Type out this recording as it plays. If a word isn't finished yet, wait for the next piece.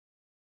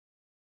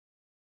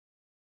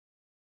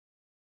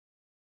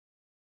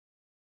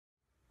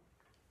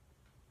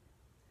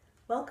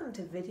Welcome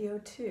to video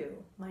 2.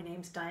 My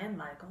name's Diane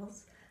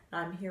Michaels, and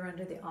I'm here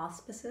under the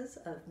auspices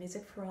of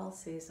Music for All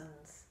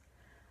Seasons.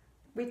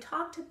 We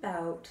talked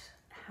about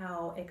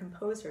how a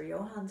composer,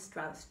 Johann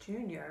Strauss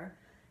Jr.,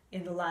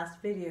 in the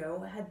last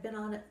video had been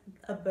on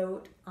a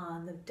boat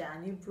on the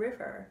Danube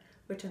River,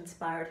 which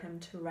inspired him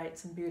to write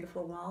some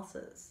beautiful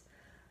waltzes.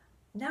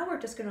 Now we're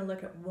just going to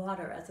look at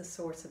water as a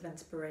source of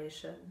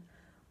inspiration.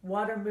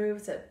 Water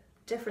moves at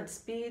different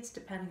speeds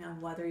depending on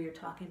whether you're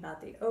talking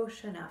about the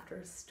ocean after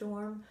a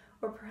storm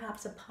or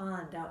perhaps a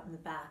pond out in the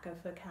back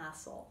of a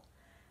castle.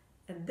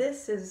 And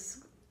this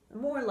is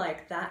more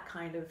like that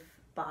kind of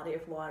body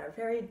of water,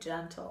 very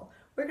gentle.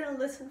 We're going to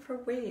listen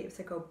for waves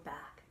that go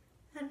back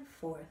and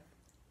forth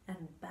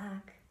and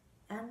back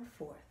and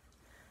forth.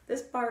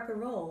 This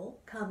Barcarolle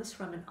comes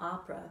from an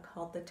opera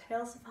called The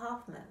Tales of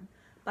Hoffmann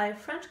by a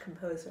French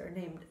composer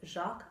named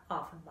Jaques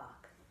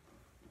Offenbach.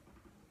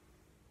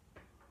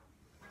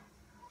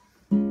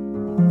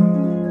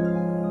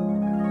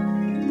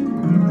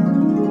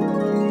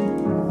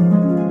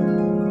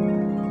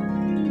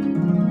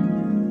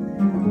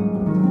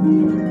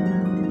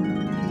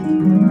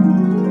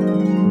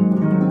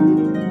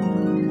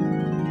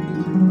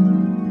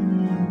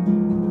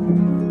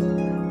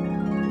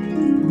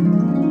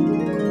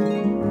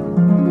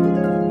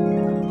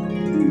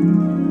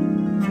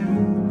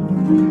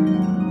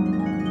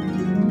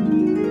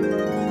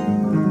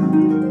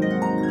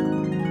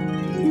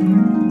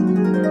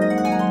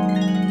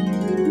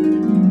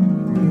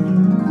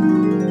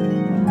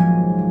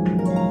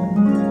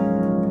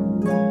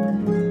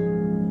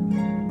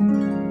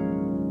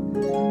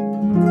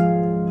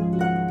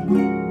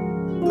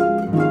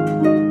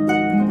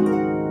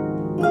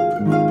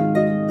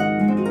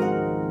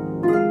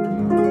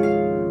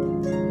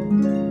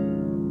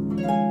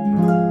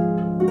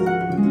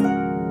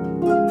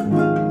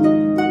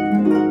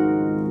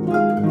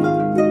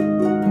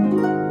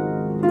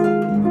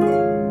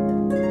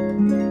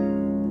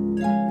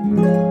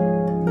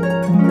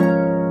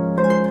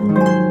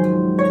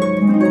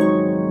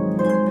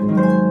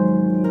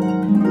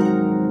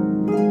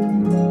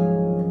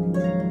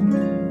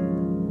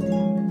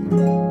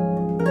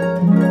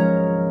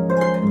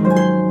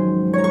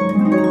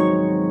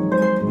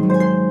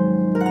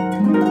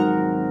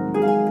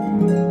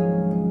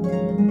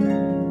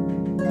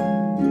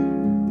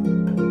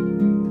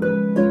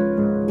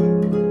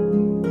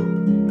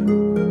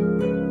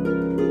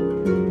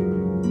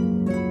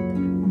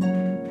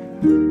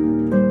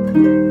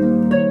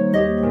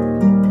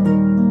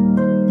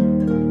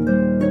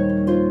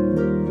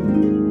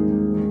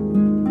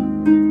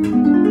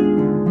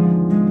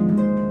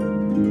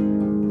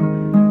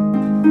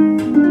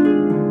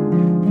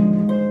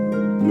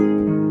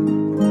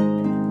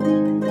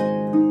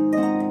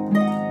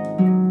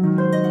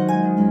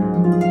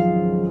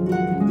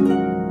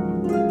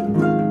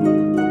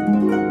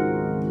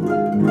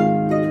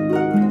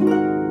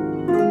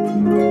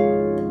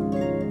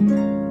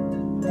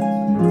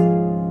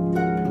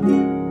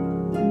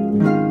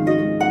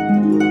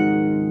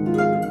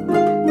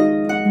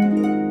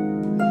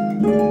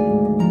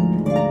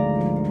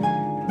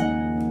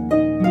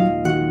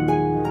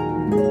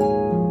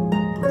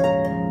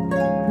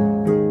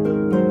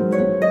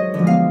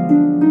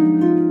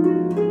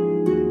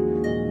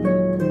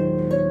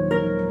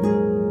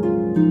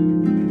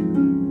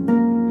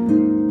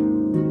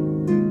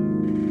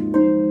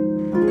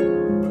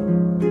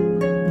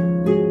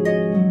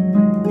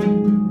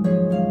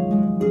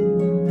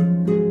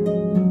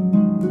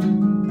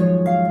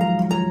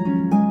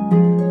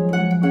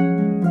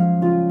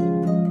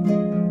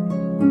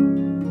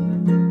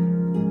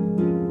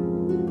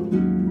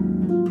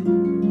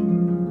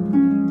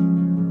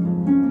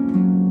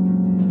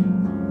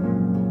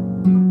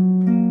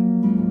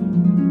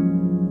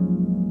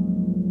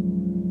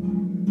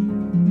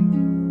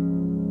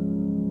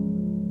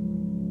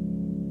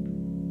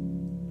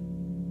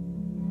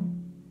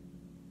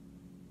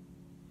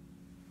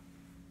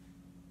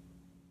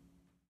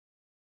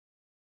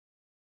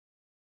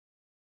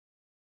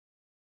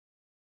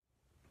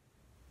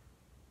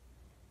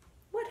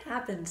 What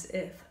happens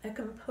if a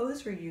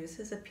composer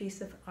uses a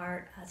piece of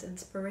art as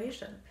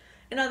inspiration?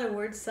 In other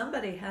words,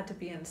 somebody had to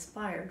be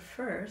inspired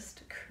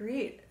first,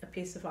 create a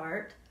piece of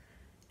art,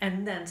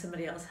 and then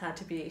somebody else had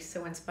to be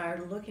so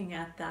inspired looking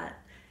at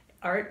that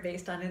art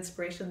based on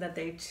inspiration that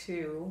they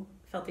too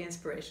felt the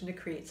inspiration to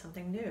create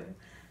something new.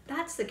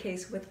 That's the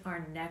case with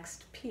our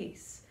next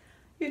piece.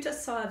 You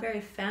just saw a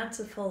very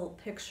fanciful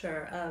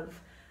picture of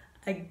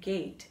a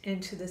gate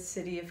into the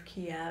city of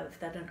Kiev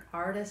that an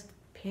artist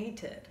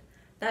painted.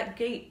 That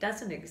gate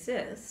doesn't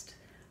exist,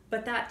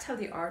 but that's how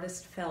the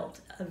artist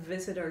felt a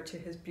visitor to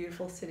his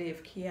beautiful city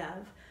of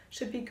Kiev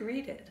should be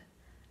greeted.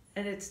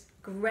 And it's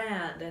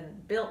grand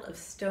and built of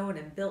stone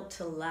and built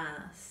to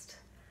last.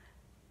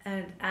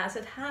 And as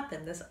it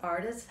happened, this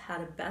artist had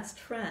a best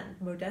friend,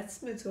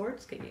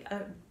 Mussorgsky,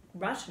 a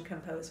Russian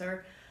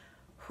composer,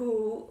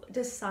 who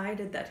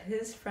decided that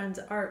his friend's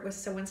art was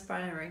so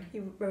inspiring,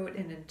 he wrote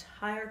an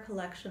entire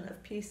collection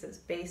of pieces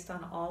based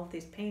on all of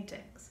these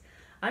paintings.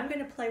 I'm going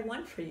to play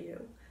one for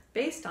you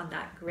based on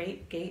that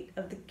great gate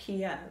of the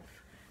Kiev.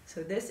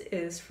 So this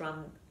is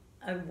from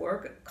a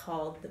work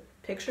called The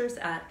Pictures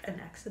at an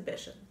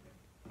Exhibition.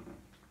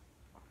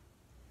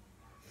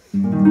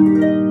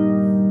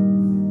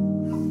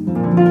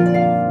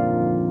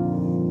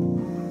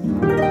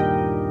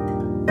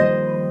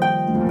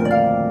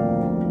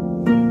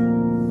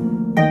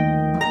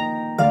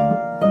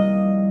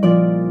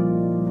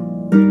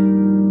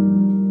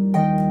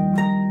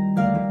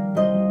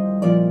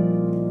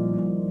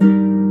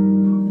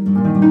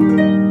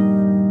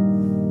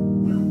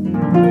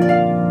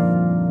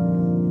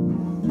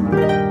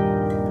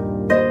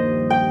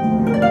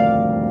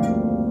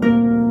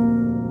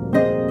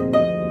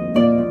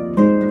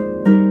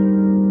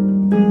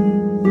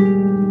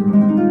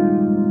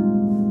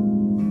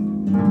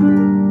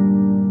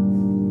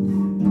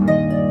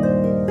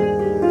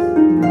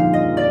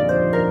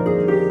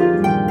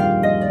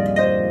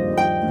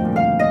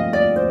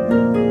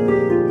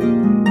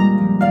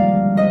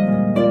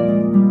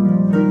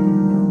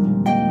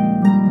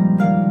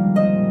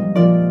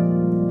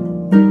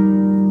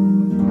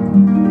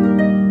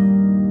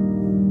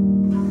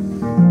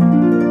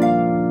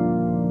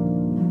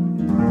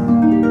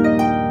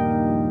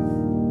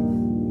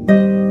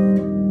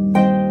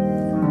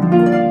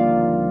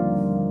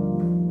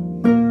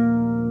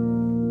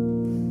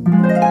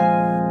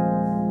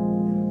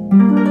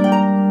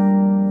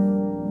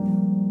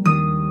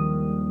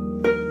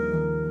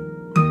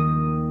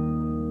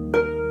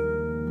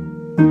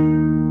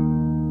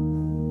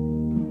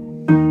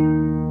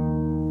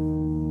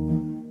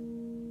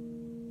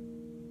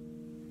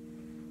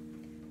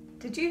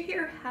 Did you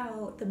hear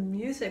how the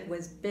music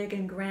was big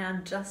and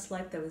grand, just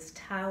like those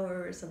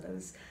towers and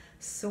those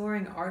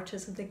soaring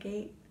arches of the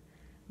gate?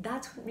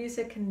 That's what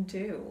music can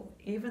do.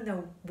 Even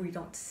though we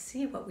don't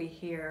see what we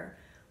hear,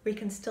 we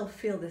can still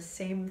feel the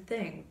same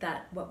thing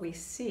that what we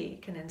see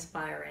can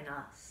inspire in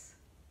us.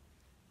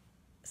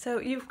 So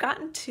you've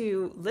gotten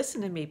to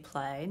listen to me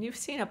play, and you've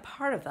seen a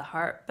part of the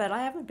harp, but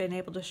I haven't been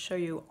able to show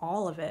you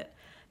all of it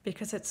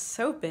because it's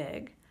so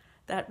big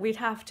that we'd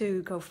have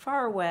to go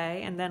far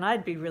away, and then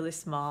I'd be really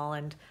small.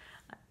 And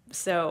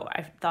so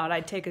I thought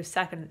I'd take a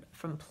second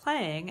from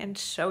playing and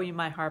show you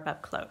my harp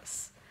up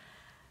close.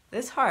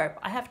 This harp,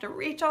 I have to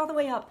reach all the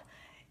way up.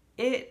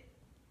 It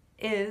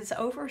is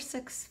over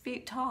 6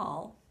 feet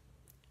tall,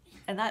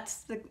 and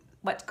that's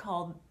what's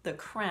called the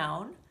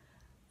crown.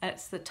 And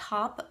it's the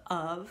top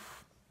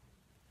of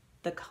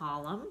the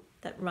column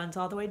that runs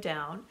all the way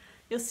down.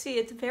 You'll see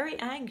it's very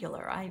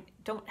angular. I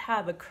don't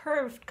have a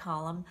curved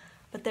column,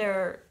 but there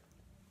are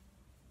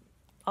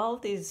all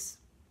these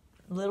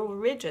little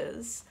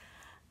ridges,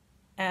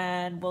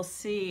 and we'll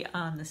see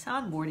on the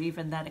soundboard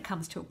even that it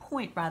comes to a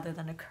point rather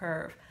than a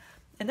curve.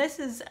 And this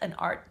is an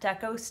Art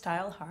Deco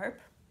style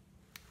harp.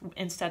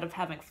 Instead of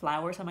having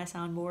flowers on my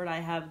soundboard, I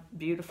have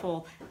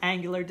beautiful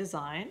angular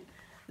design.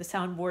 The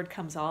soundboard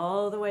comes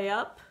all the way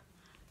up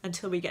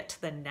until we get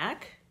to the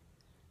neck,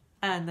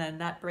 and then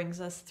that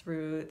brings us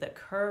through the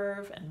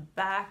curve and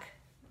back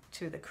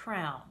to the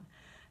crown.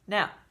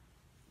 Now,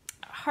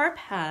 harp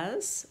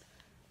has,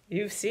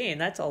 you've seen,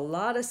 that's a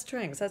lot of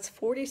strings. That's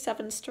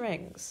 47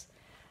 strings.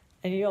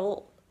 And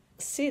you'll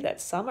see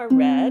that some are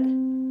red,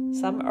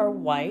 some are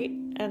white,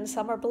 and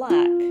some are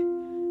black.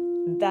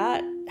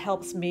 That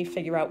helps me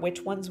figure out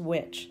which one's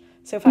which.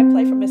 So if I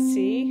play from a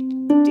C,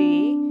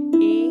 D,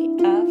 E,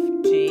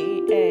 F,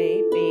 G,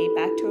 A, B,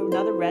 back to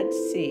another red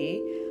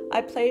C, I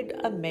played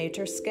a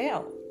major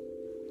scale.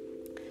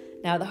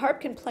 Now the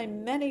harp can play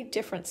many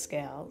different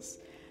scales,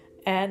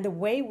 and the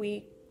way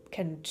we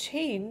can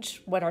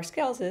change what our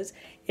scales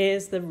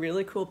is the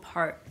really cool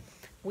part.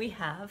 We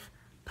have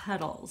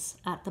pedals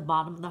at the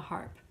bottom of the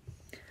harp.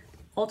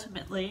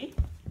 Ultimately,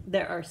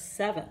 there are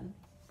 7,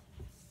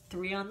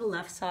 3 on the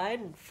left side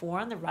and 4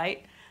 on the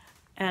right,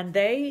 and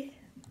they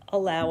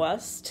allow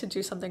us to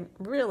do something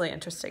really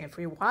interesting. If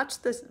we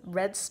watch this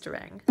red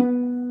string,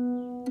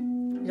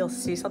 you'll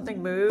see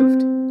something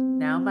moved.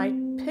 Now my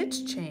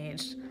pitch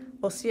changed.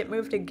 We'll see it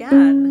moved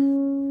again.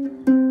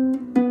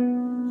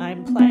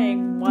 I'm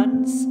playing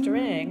one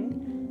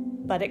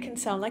string, but it can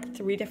sound like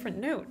 3 different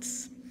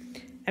notes.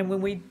 And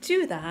when we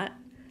do that,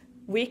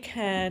 we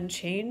can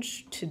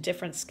change to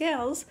different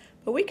scales,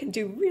 but we can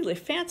do really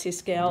fancy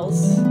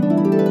scales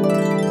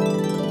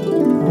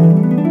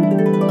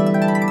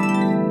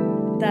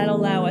that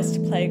allow us to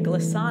play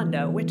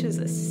glissando, which is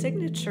a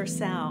signature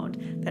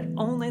sound that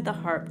only the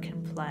harp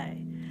can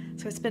play.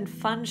 So it's been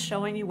fun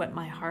showing you what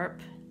my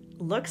harp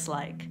looks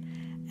like,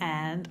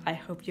 and I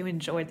hope you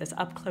enjoyed this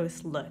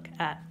up-close look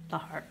at the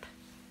harp.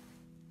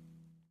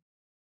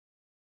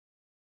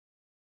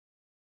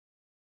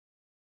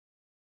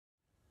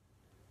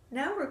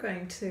 Now we're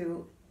going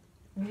to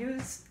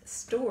use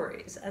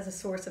stories as a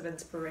source of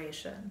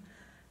inspiration.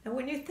 And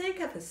when you think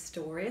of a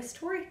story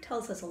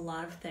tells us a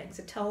lot of things.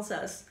 It tells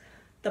us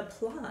the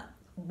plot,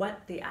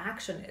 what the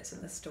action is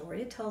in the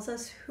story. It tells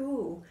us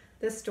who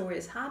this story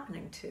is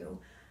happening to.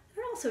 It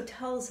also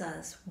tells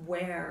us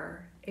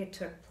where it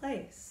took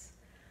place.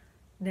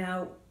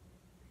 Now,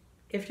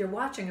 if you're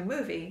watching a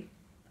movie,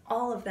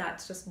 all of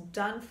that's just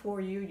done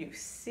for you. You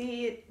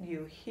see it,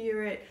 you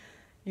hear it,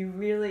 you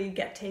really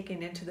get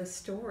taken into the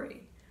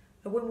story.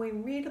 But when we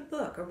read a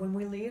book or when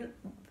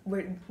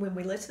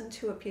we listen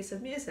to a piece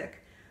of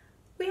music,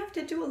 we have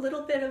to do a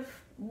little bit of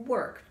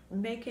work,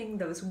 making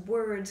those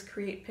words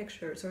create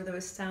pictures or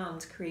those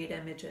sounds create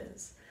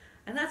images.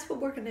 And that's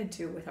what we're going to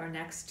do with our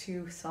next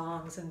two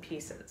songs and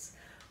pieces.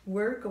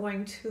 We're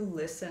going to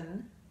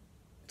listen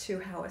to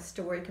how a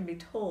story can be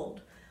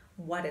told,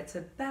 what it's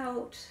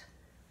about,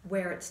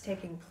 where it's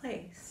taking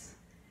place,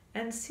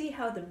 and see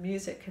how the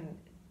music can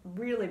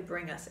really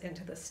bring us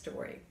into the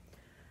story.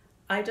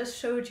 I just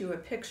showed you a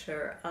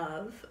picture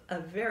of a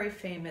very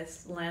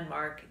famous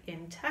landmark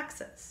in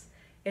Texas.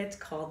 It's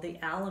called the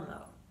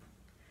Alamo.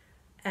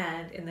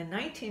 And in the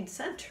 19th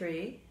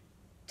century,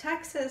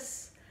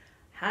 Texas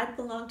had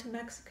belonged to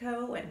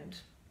Mexico, and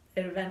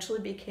it eventually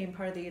became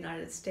part of the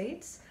United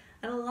States.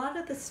 And a lot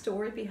of the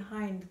story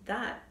behind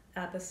that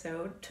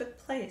episode took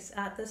place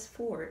at this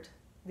fort,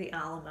 the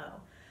Alamo.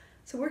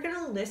 So we're going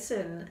to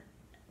listen,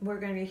 we're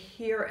going to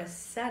hear a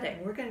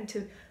setting. We're going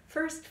to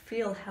first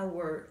feel how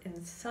we're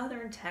in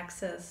southern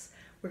Texas.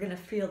 We're going to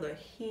feel the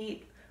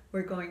heat.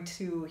 We're going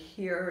to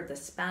hear the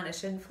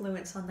Spanish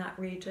influence on that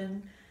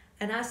region.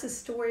 And as the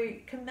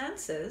story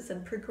commences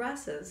and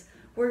progresses,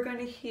 we're going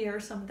to hear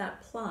some of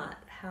that plot,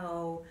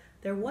 how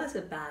there was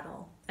a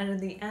battle. And in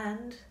the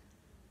end,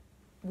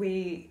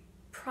 we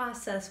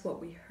process what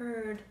we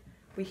heard,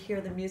 we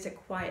hear the music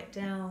quiet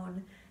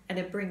down, and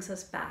it brings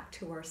us back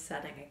to our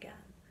setting again.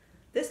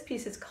 This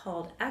piece is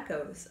called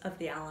Echoes of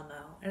the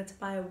Alamo, and it's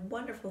by a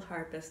wonderful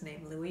harpist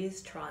named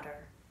Louise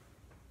Trotter.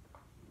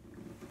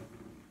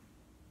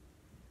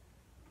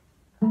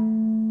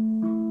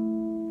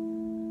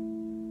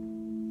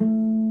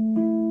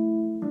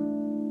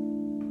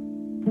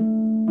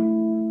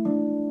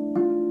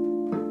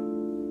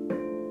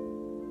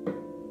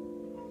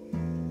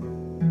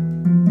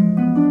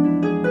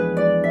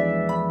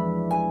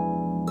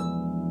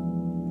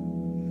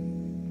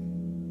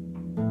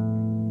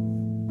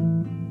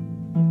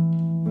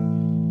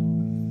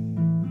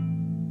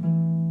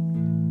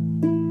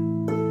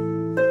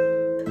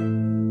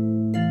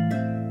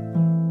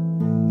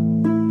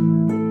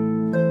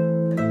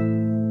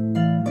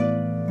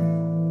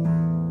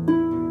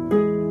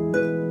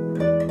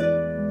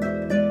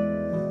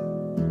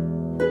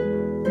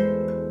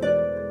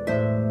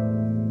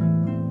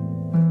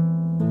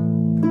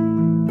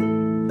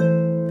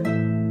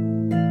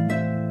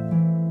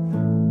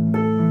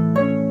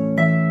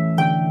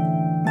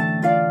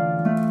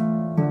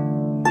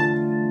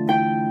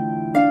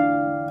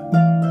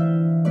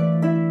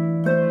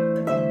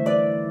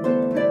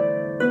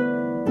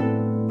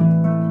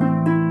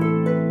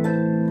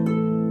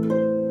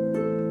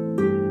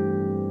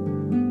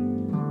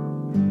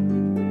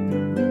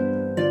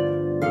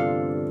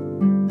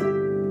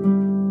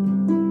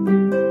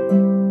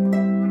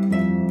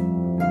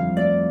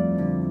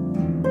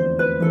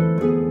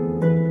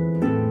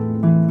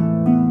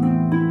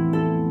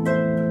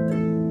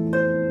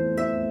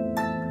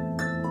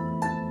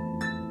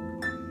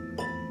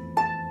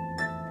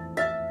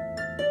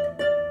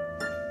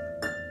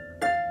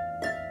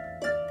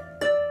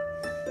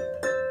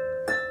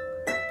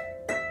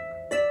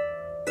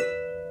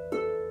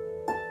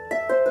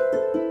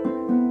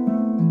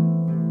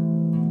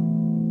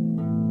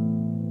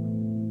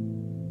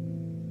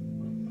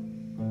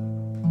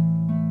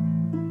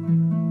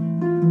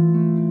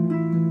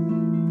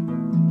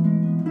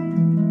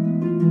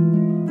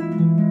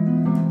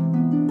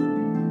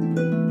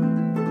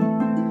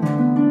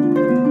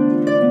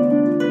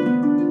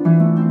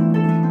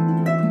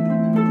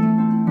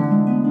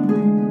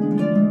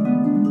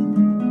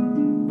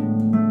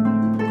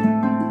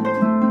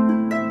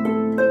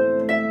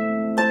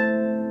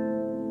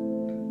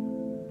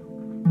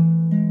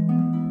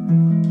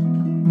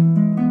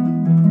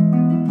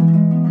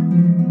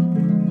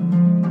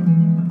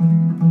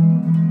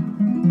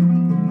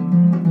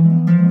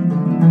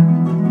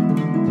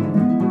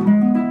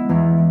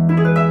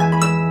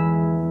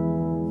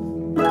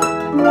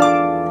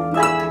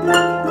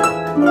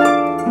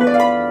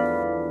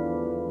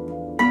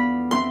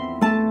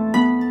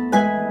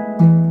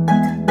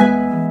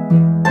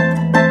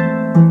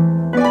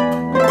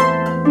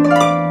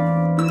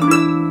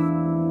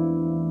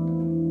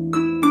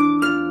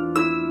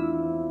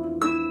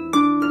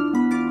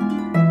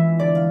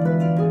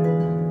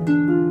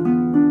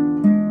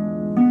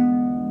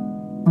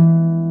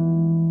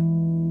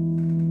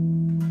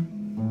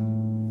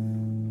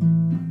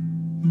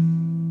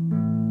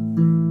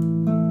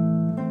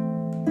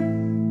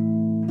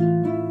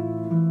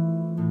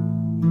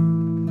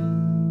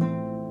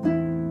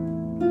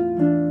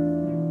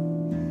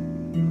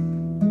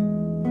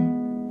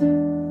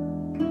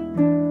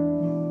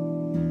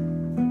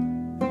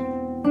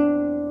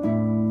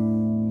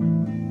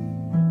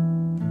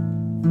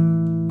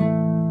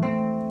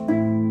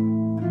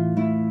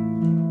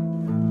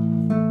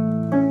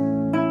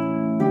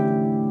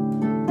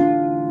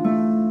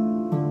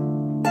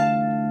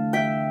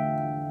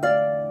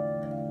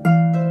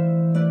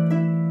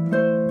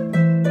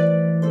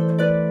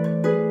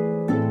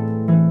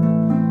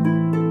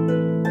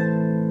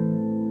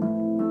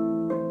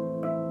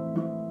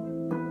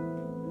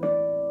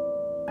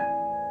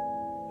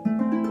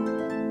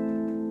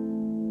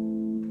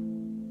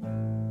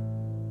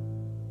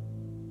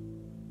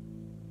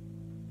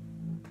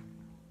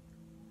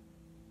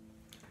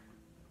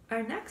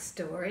 Our next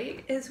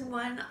story is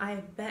one I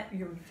bet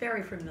you're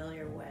very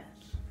familiar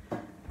with.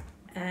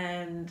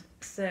 And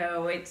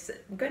so it's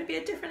going to be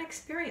a different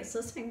experience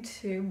listening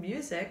to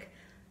music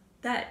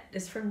that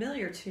is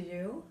familiar to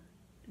you,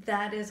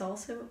 that is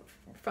also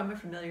from a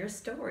familiar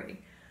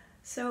story.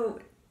 So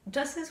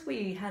just as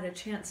we had a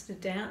chance to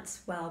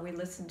dance while we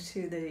listened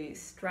to the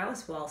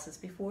Strauss waltzes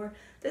before,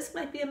 this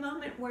might be a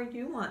moment where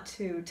you want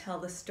to tell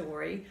the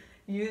story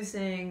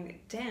using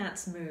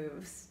dance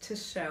moves to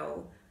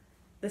show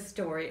the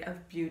story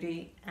of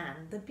Beauty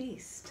and the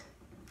Beast.